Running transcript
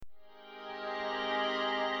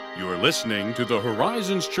You are listening to the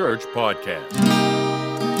Horizons Church podcast.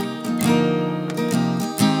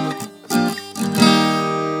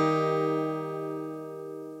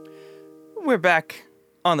 We're back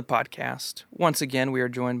on the podcast. Once again, we are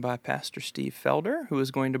joined by Pastor Steve Felder, who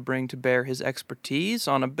is going to bring to bear his expertise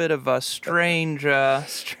on a bit of a strange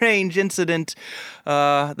incident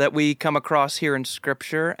that we come across here in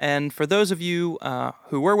Scripture. And for those of you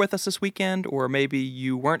who were with us this weekend, or maybe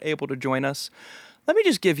you weren't able to join us, let me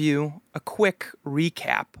just give you a quick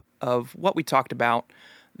recap of what we talked about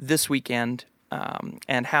this weekend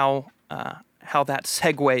and how that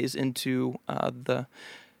segues into the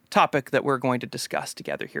topic that we're going to discuss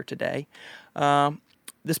together here today.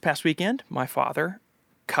 This past weekend, my father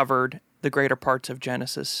covered the greater parts of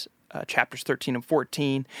Genesis, chapters 13 and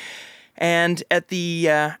 14. And at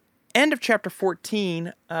the end of chapter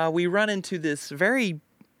 14, we run into this very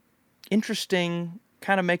interesting,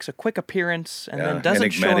 kind of makes a quick appearance and then doesn't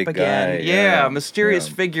show up again. Guy, mysterious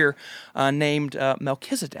figure named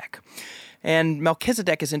Melchizedek. And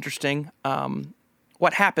Melchizedek is interesting.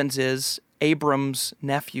 What happens is Abram's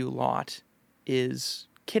nephew Lot is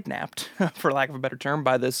kidnapped, for lack of a better term,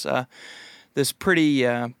 by this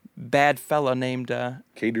pretty bad fellow named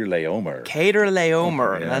Kedorlaomer.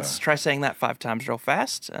 Kedorlaomer. Yeah. Let's try saying that 5 times real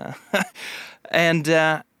fast. And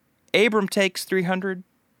Abram takes 300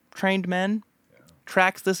 trained men,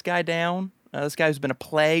 tracks this guy down. This guy who's been a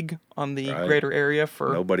plague on the greater area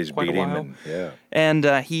for Nobody's quite beat a while. him. And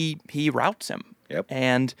he routs him. Yep.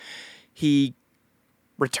 And he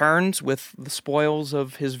returns with the spoils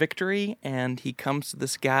of his victory, and he comes to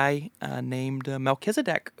this guy named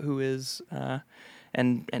Melchizedek, who is,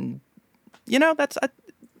 and you know,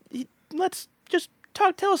 let's just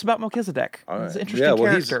tell us about Melchizedek. He's an interesting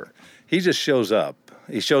character. He just shows up.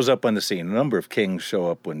 He shows up on the scene. A number of kings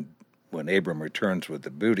show up when Abram returns with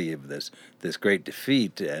the booty of this great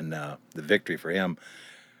defeat and the victory for him.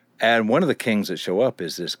 And one of the kings that show up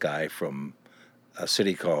is this guy from a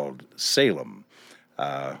city called Salem,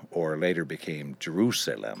 or later became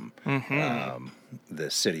Jerusalem, the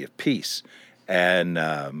city of peace.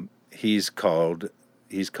 And he's called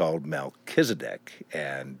Melchizedek,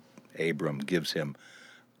 and Abram gives him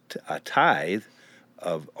a tithe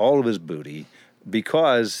of all of his booty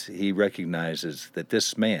because he recognizes that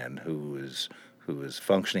this man who is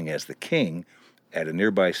functioning as the king at a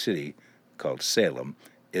nearby city called Salem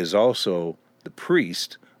is also the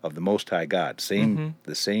priest of the Most High God,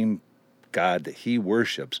 the same God that he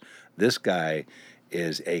worships. This guy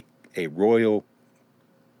is a royal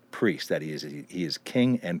priest. That he is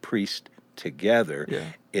king and priest together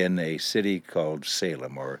in a city called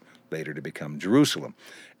Salem, or later to become Jerusalem.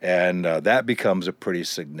 And that becomes a pretty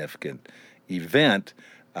significant event,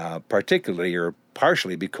 particularly or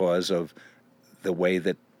partially because of the way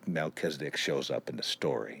that Melchizedek shows up in the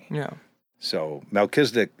story. Yeah. So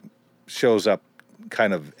Melchizedek shows up he's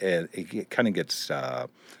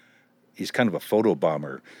kind of a photo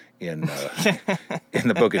bomber in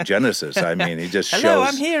the book of Genesis. I mean, he just shows. Hello,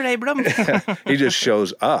 I'm here, Abram. He just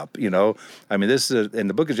shows up, you know. I mean, in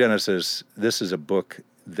the book of Genesis, this is a book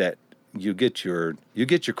that you get your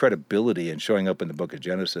credibility in showing up in the book of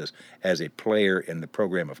Genesis as a player in the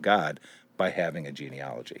program of God by having a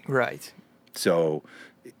genealogy. Right. So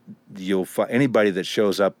you'll find anybody that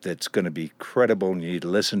shows up that's going to be credible, and you need to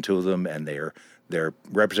listen to them, and they're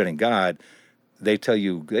representing God. They tell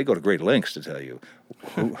you, they go to great lengths to tell you.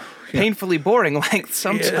 Painfully boring length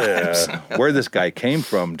sometimes. Where this guy came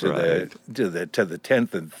from to the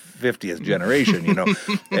 10th and 50th generation, you know.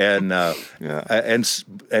 And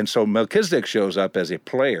so Melchizedek shows up as a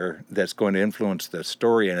player that's going to influence the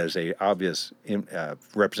story and as a obvious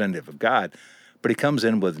representative of God, but he comes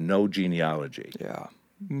in with no genealogy. Yeah.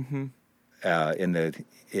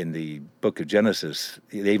 In the book of Genesis,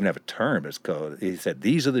 they even have a term. It's called. He said,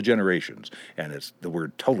 "These are the generations," and it's the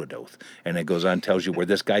word Toledoth, and it goes on and tells you where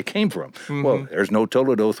this guy came from. Well, there's no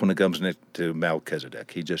Toledoth when it comes to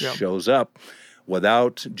Melchizedek. He just shows up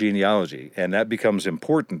without genealogy, and that becomes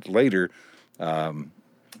important later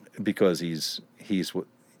because he's what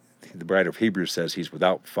the writer of Hebrews says he's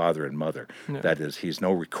without father and mother. Yeah. That is, he's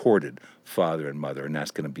no recorded father and mother, and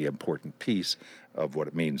that's going to be an important piece of what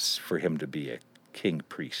it means for him to be a king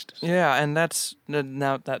priest. Yeah, and that's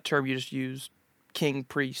now that term you just used, king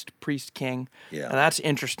priest, priest king. Yeah, and that's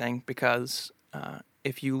interesting because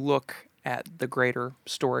if you look at the greater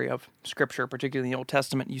story of Scripture, particularly in the Old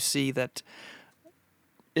Testament, you see that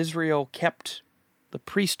Israel kept the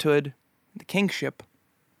priesthood, the kingship,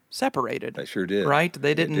 separated. They sure did. Right?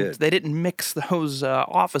 They didn't mix those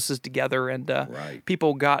offices together, and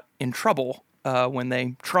people got in trouble when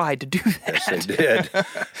they tried to do that. Yes, they did.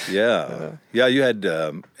 Yeah. You had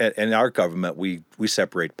in our government, we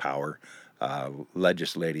separate power,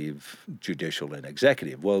 legislative, judicial, and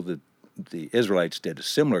executive. Well, the Israelites did a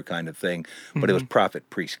similar kind of thing, but it was prophet,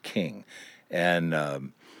 priest, king,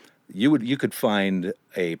 and you could find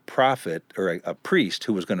a prophet or a priest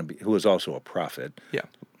who was also a prophet. Yeah.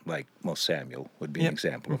 Like Samuel would be an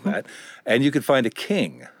example of that, and you could find a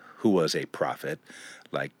king who was a prophet,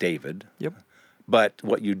 like David. Yep. But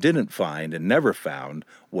what you didn't find and never found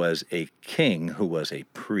was a king who was a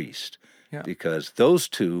priest. Yeah. Because those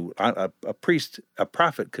two, a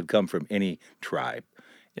prophet could come from any tribe.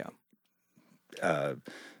 Yeah.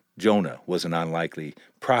 Jonah was an unlikely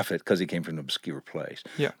prophet because he came from an obscure place.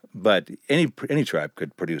 Yeah. But any tribe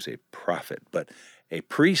could produce a prophet. But a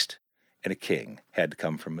priest and a king had to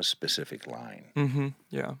come from a specific line. Mm-hmm.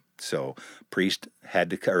 Yeah. So a priest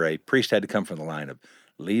had to come from the line of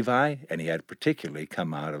Levi, and he had to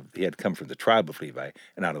come from the tribe of Levi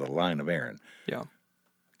and out of the line of Aaron. Yeah.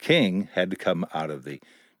 King had to come out of the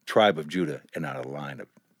tribe of Judah and out of the line of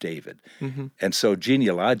David. Mm-hmm. And so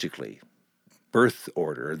genealogically, birth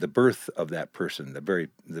order, the birth of that person, the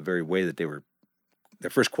very way that their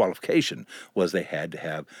first qualification was they had to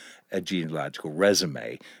have a genealogical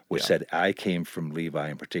resume which said, I came from Levi,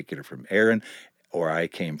 in particular from Aaron, or I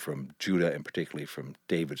came from Judah, and particularly from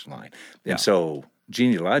David's line. And so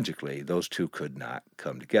genealogically, those two could not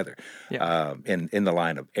come together in the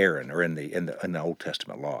line of Aaron or in the Old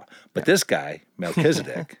Testament law. But this guy,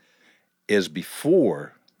 Melchizedek, is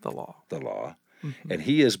before the law. And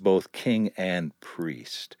he is both king and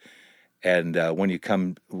priest. And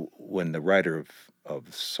when the writer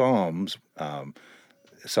of Psalms,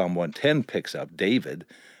 Psalm 110 David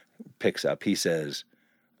picks up, he says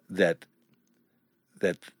that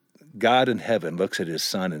God in heaven looks at his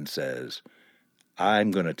son and says, I'm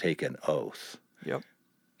going to take an oath. Yep.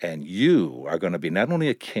 And you are going to be not only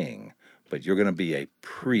a king, but you're going to be a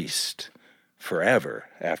priest forever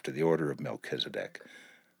after the order of Melchizedek.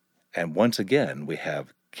 And once again, we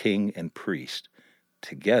have king and priest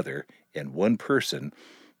together in one person,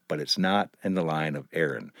 but it's not in the line of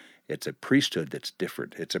Aaron. It's a priesthood that's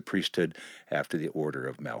different. It's a priesthood after the order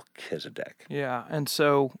of Melchizedek. Yeah, and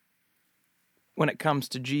so when it comes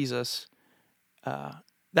to Jesus,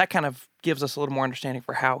 that kind of gives us a little more understanding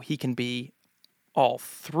for how he can be all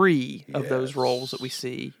three of those roles that we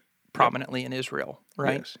see prominently in Israel,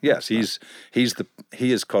 right? Yes. He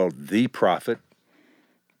is called the prophet.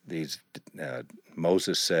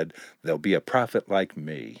 Moses said, there'll be a prophet like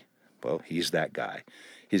me. Well, he's that guy.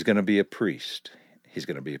 He's going to be a priest. He's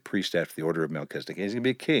going to be a priest after the order of Melchizedek. He's going to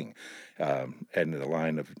be a king, and the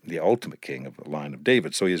line of the ultimate king of the line of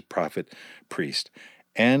David. So he is prophet, priest,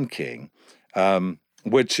 and king,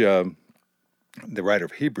 which the writer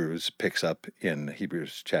of Hebrews picks up in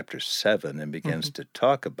Hebrews chapter 7 and begins to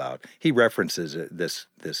talk about. He references this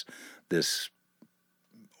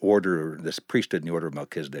order, this priesthood in the order of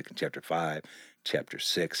Melchizedek in chapter 5. Chapter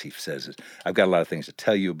 6, he says, I've got a lot of things to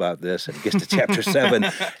tell you about this. And he gets to chapter 7,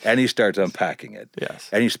 and he starts unpacking it. Yes.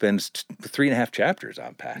 And he spends 3.5 chapters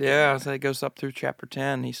unpacking it. So it goes up through chapter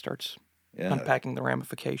 10. He starts unpacking the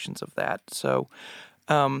ramifications of that. So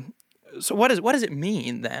what does it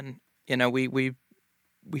mean then? You know, we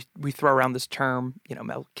throw around this term,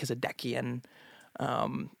 Melchizedekian.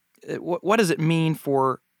 What does it mean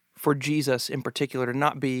for Jesus in particular to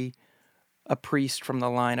not be a priest from the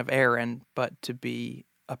line of Aaron, but to be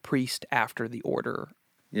a priest after the order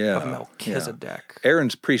of Melchizedek?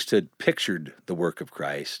 Aaron's priesthood pictured the work of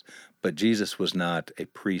Christ, but Jesus was not a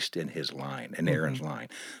priest in his line, in Aaron's line.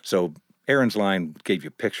 So Aaron's line gave you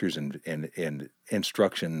pictures and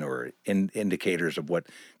instruction or indicators of what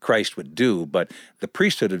Christ would do, but the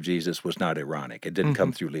priesthood of Jesus was not Aaronic. It didn't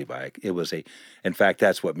come through Levi. It was in fact,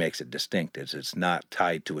 that's what makes it distinct, is it's not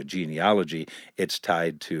tied to a genealogy. It's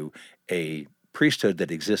tied to a priesthood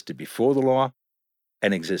that existed before the law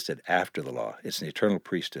and existed after the law. It's an eternal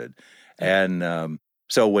priesthood. And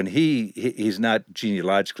so when he's not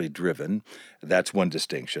genealogically driven, that's one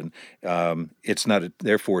distinction.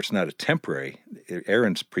 Therefore, it's not a temporary.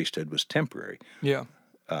 Aaron's priesthood was temporary. Yeah,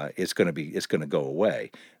 it's going to go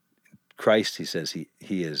away. Christ, he says, he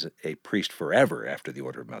is a priest forever after the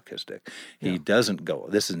order of Melchizedek. He doesn't go.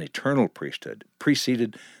 This is an eternal priesthood,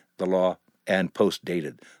 preceded the law and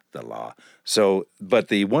post-dated the law. So, but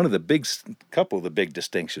couple of the big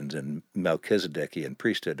distinctions in Melchizedekian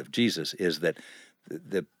priesthood of Jesus is that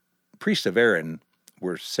the priests of Aaron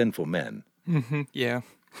were sinful men. Mm-hmm. Yeah.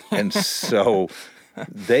 And so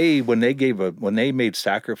when they made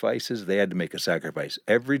sacrifices, they had to make a sacrifice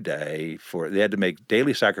every day they had to make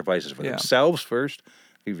daily sacrifices for themselves first,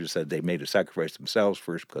 He just said they made a sacrifice themselves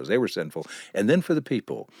first because they were sinful, and then for the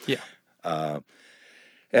people. Yeah.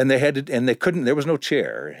 And they had to, and they couldn't. There was no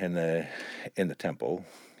chair in the temple,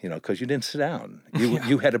 because you didn't sit down.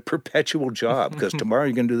 You had a perpetual job because tomorrow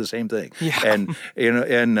you're going to do the same thing. Yeah.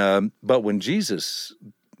 And but when Jesus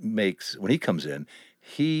when he comes in,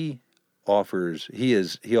 he offers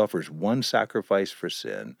one sacrifice for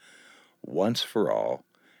sin, once for all,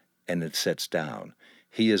 and it sits down.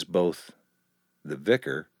 He is both the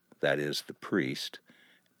vicar, that is the priest,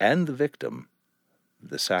 and the victim,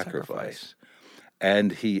 the sacrifice.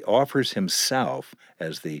 And he offers himself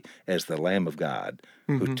as the Lamb of God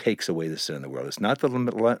who takes away the sin of the world. It's not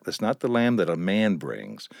the lamb that a man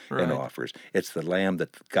brings and offers. It's the lamb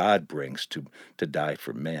that God brings to die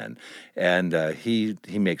for men. And he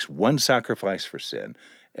makes one sacrifice for sin,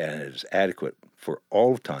 and it is adequate for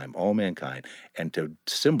all time, all mankind. And to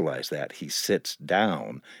symbolize that, he sits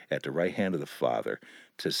down at the right hand of the Father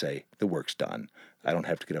to say, the work's done. I don't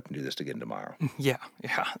have to get up and do this again tomorrow. Yeah.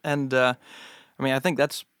 And I think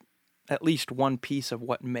that's at least one piece of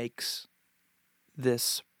what makes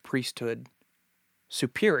this priesthood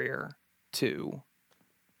superior to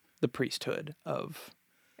the priesthood of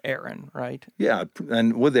Aaron, right? Yeah,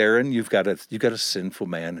 and with Aaron, you've got a sinful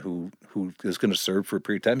man who is going to serve for a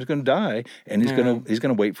period of time. He's going to die, and he's going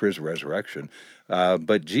to wait for his resurrection.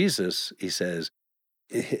 But Jesus, he says,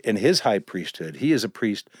 in his high priesthood, he is a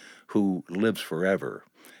priest who lives forever,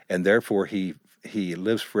 and therefore he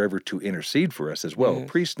lives forever to intercede for us as well.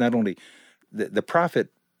 Yes. Priest not only the prophet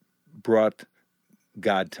brought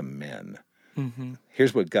God to men. Mm-hmm.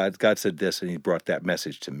 Here's what God said this, and he brought that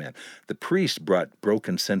message to men. The priest brought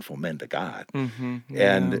broken, sinful men to God. Mm-hmm.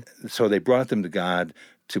 And so they brought them to God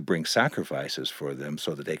to bring sacrifices for them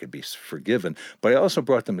so that they could be forgiven. But I also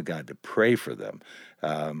brought them to God to pray for them.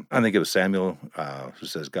 I think it was Samuel who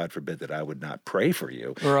says, God forbid that I would not pray for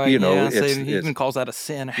you. Right, he even calls that a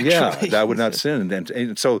sin, actually. Yeah, that I would not sin.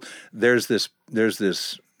 And so there's this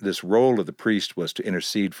role of the priest was to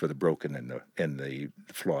intercede for the broken and the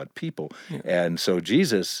flawed people. Yeah. And so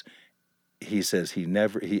Jesus, he says he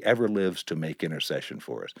ever lives to make intercession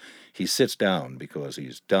for us. He sits down because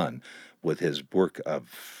he's done with his work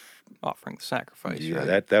of offering the sacrifice. Yeah,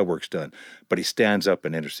 right? that work's done. But he stands up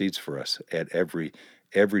and intercedes for us at every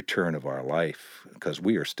turn of our life, because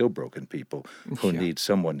we are still broken people who need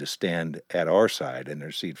someone to stand at our side and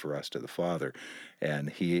intercede for us to the Father.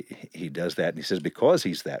 And he does that, and he says because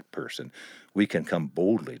he's that person, we can come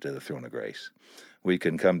boldly to the throne of grace. We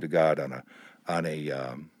can come to God on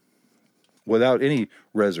a without any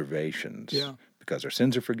reservations, because our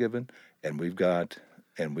sins are forgiven, and we've got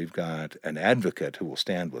an advocate who will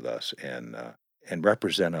stand with us and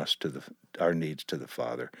represent us to our needs to the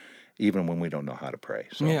Father, even when we don't know how to pray.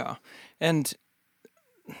 So. Yeah, and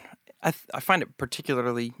I find it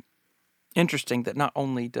particularly interesting that not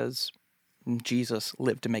only does Jesus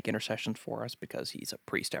live to make intercession for us because he's a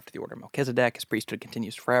priest after the order of Melchizedek, his priesthood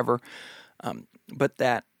continues forever, but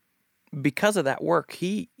that because of that work,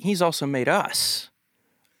 he's also made us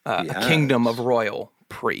a kingdom of royal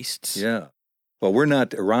priests. Yeah. Well, we're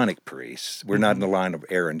not Aaronic priests. We're not in the line of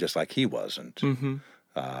Aaron, just like he wasn't.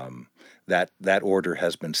 Mm-hmm. That order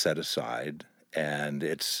has been set aside, and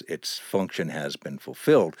its function has been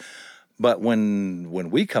fulfilled. But when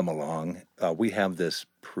we come along, we have this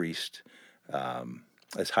priest,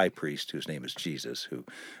 this high priest, whose name is Jesus,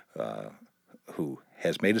 who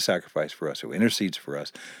has made a sacrifice for us, who intercedes for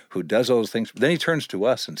us, who does all those things. Then he turns to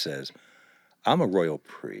us and says, "I'm a royal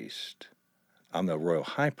priest. I'm the royal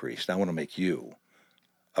high priest. I want to make you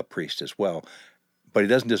a priest as well." But he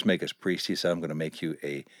doesn't just make us priests. He said, "I'm going to make you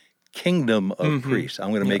a kingdom of priests.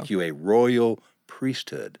 I'm going to make you a royal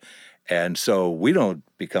priesthood." And so we don't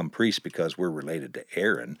become priests because we're related to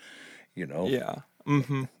Aaron, Yeah.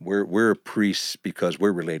 Mm-hmm. We're priests because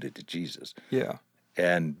we're related to Jesus. Yeah.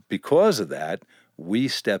 And because of that, we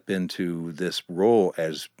step into this role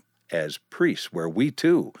as priests, where we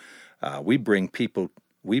too, we bring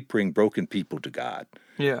broken people to God.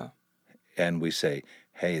 Yeah. And we say,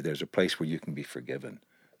 hey, there's a place where you can be forgiven.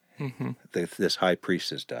 Mm-hmm. This high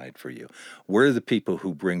priest has died for you. We're the people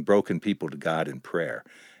who bring broken people to God in prayer,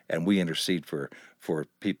 and we intercede for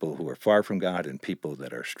people who are far from God and people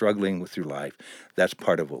that are struggling through life. That's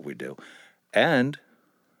part of what we do. And,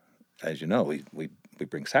 as you know, we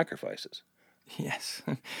bring sacrifices. Yes.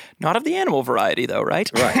 Not of the animal variety, though, right?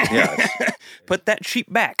 Right, yes. Put that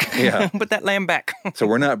sheep back. Yeah. Put that lamb back. So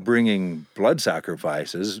we're not bringing blood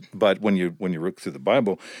sacrifices, but when you look through the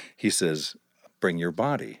Bible, he says, bring your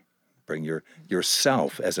body, bring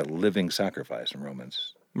yourself as a living sacrifice in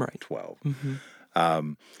Romans 12.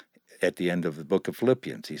 Mm-hmm. at the end of the book of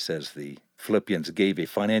Philippians, he says the Philippians gave a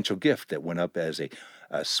financial gift that went up as a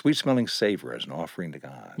sweet-smelling savor, as an offering to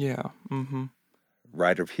God. Yeah. Mm-hmm.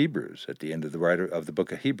 Writer of Hebrews, at the end of the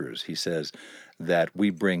book of Hebrews, he says that we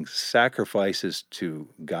bring sacrifices to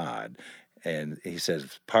God. And he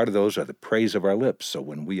says part of those are the praise of our lips. So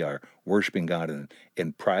when we are worshiping God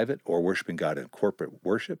in private or worshiping God in corporate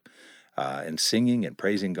worship, and singing and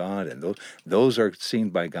praising God, and those are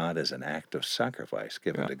seen by God as an act of sacrifice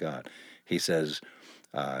given to God. He says,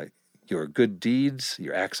 your good deeds,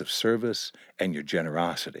 your acts of service, and your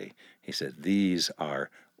generosity, he said, these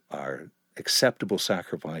are acceptable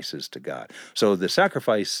sacrifices to God. So the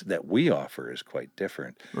sacrifice that we offer is quite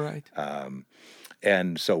different. Right.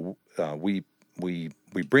 And so we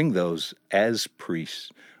bring those as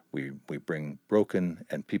priests. We bring broken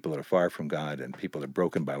and people that are far from God and people that are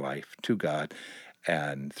broken by life to God,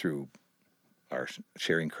 and through our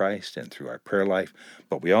sharing Christ and through our prayer life.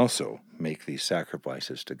 But we also make these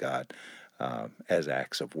sacrifices to God as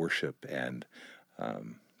acts of worship, and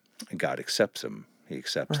God accepts them. He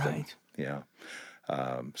accepts them. Yeah.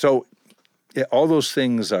 So all those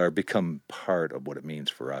things become part of what it means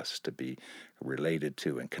for us to be related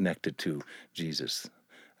to and connected to Jesus,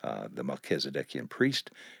 the Melchizedekian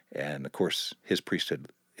priest, and of course his priesthood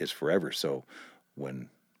is forever. So when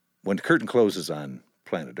the curtain closes on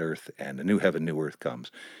planet Earth and a new heaven, new earth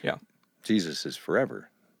comes, Jesus is forever.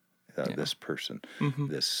 This person,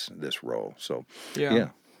 this role. So yeah.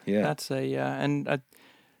 That's and I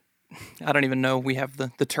don't even know we have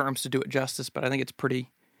the terms to do it justice, but I think it's pretty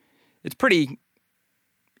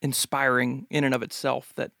inspiring in and of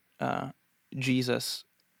itself that Jesus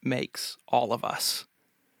makes all of us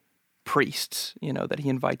priests, that he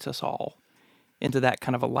invites us all into that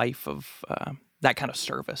kind of a life of that kind of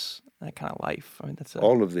service, that kind of life.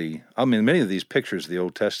 I mean, many of these pictures of the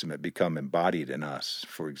Old Testament become embodied in us.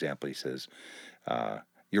 For example, he says,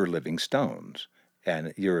 you're living stones.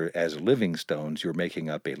 And as living stones, you're making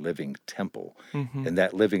up a living temple. Mm-hmm. And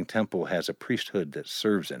that living temple has a priesthood that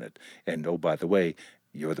serves in it. And oh, by the way,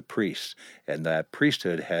 you're the priest. And that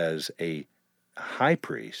priesthood has a high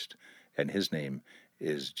priest, and his name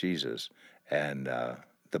is Jesus. And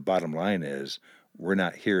the bottom line is, we're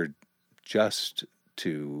not here just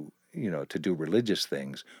to do religious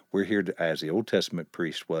things. We're here as the Old Testament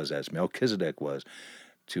priest was, as Melchizedek was,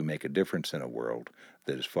 to make a difference in a world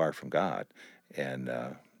that is far from God. And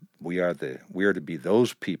we are to be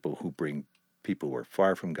those people who bring people who are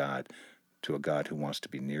far from God to a God who wants to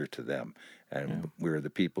be near to them. And we're the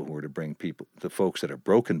people who are to bring the folks that are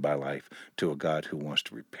broken by life, to a God who wants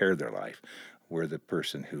to repair their life. We're the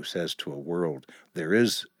person who says to a world, there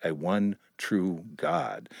is a one true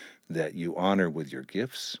God that you honor with your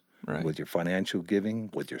gifts, with your financial giving,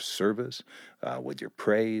 with your service, with your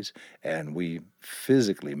praise, and we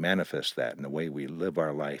physically manifest that in the way we live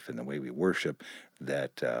our life and the way we worship,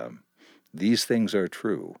 that these things are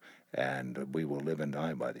true, and we will live and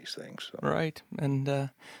die by these things. So. Right, and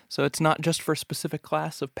so it's not just for a specific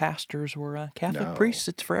class of pastors or Catholic priests,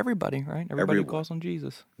 it's for everybody, right? Everybody who calls on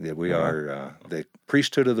Jesus. Yeah, we are the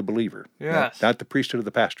priesthood of the believer. Yes. Not the priesthood of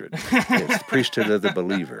the pastorate. It's the priesthood of the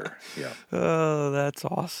believer. Yeah. Oh, that's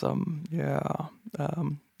awesome. Yeah.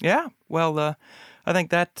 Well, I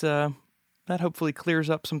think that hopefully clears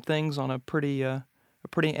up some things on a pretty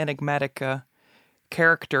enigmatic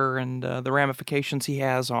character, and the ramifications he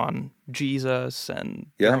has on Jesus, and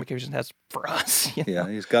the ramifications he has for us.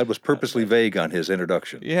 God was purposely vague on his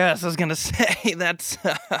introduction. Yes, I was going to say that's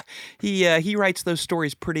he writes those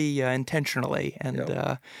stories pretty intentionally, and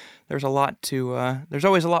there's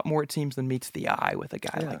always a lot more, it seems, than meets the eye with a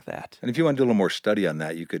guy like that. And if you want to do a little more study on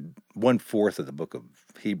that, 1/4 of the book of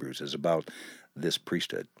Hebrews is about this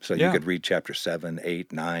priesthood. So you could read chapter 7,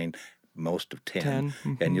 8, 9. Most of 10,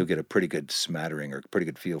 and you'll get a pretty good smattering or a pretty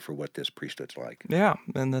good feel for what this priesthood's like. Yeah,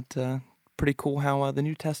 and that pretty cool how the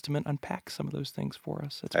New Testament unpacks some of those things for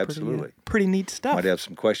us. It's absolutely pretty neat stuff. Might have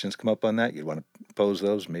some questions come up on that. You'd want to pose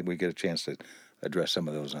those. Maybe we get a chance to address some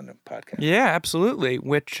of those on the podcast. Yeah, absolutely.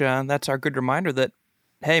 Which that's our good reminder that,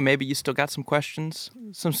 hey, maybe you still got some questions,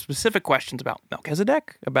 some specific questions about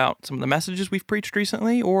Melchizedek, about some of the messages we've preached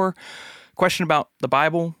recently, or a question about the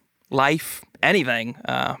Bible, life, anything.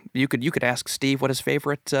 You could ask Steve what his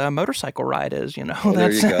favorite motorcycle ride is.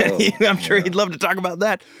 There you go. I'm sure he'd love to talk about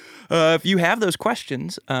that. If you have those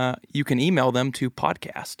questions, you can email them to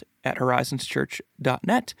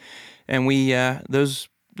podcast@horizonschurch.net, and we those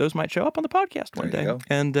those might show up on the podcast one There you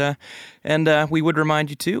day. go. And we would remind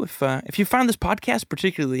you too, if you found this podcast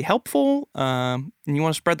particularly helpful and you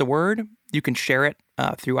want to spread the word, you can share it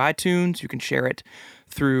through iTunes. You can share it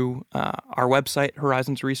through our website,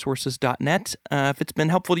 horizonsresources.net. If it's been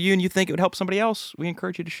helpful to you and you think it would help somebody else, we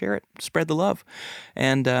encourage you to share it, spread the love.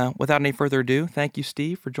 And without any further ado, thank you,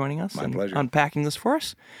 Steve, for joining us My and pleasure. unpacking this for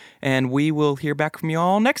us. And we will hear back from you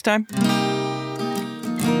all next time.